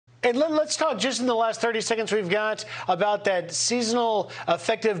And let's talk just in the last 30 seconds we've got about that seasonal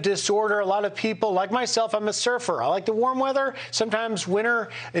affective disorder. A lot of people, like myself, I'm a surfer. I like the warm weather. Sometimes winter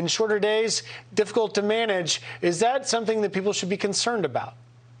and shorter days, difficult to manage. Is that something that people should be concerned about?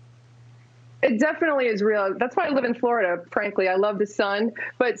 It definitely is real. That's why I live in Florida, frankly. I love the sun,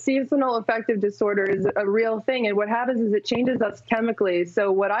 but seasonal affective disorder is a real thing. And what happens is it changes us chemically.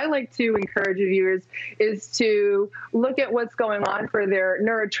 So what I like to encourage viewers is to look at what's going on for their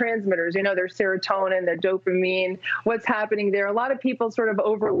neurotransmitters, you know, their serotonin, their dopamine, what's happening there. A lot of people sort of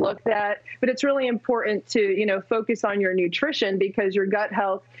overlook that, but it's really important to, you know, focus on your nutrition because your gut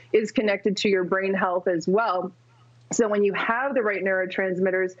health is connected to your brain health as well. So when you have the right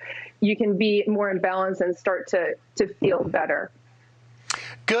neurotransmitters, you can be more in balance and start to feel better.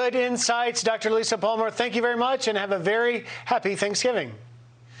 Good insights, Dr. Lisa Palmer. Thank you very much, and have a very happy Thanksgiving.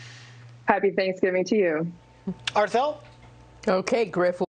 Happy Thanksgiving to you. Arthel? Okay, Griff.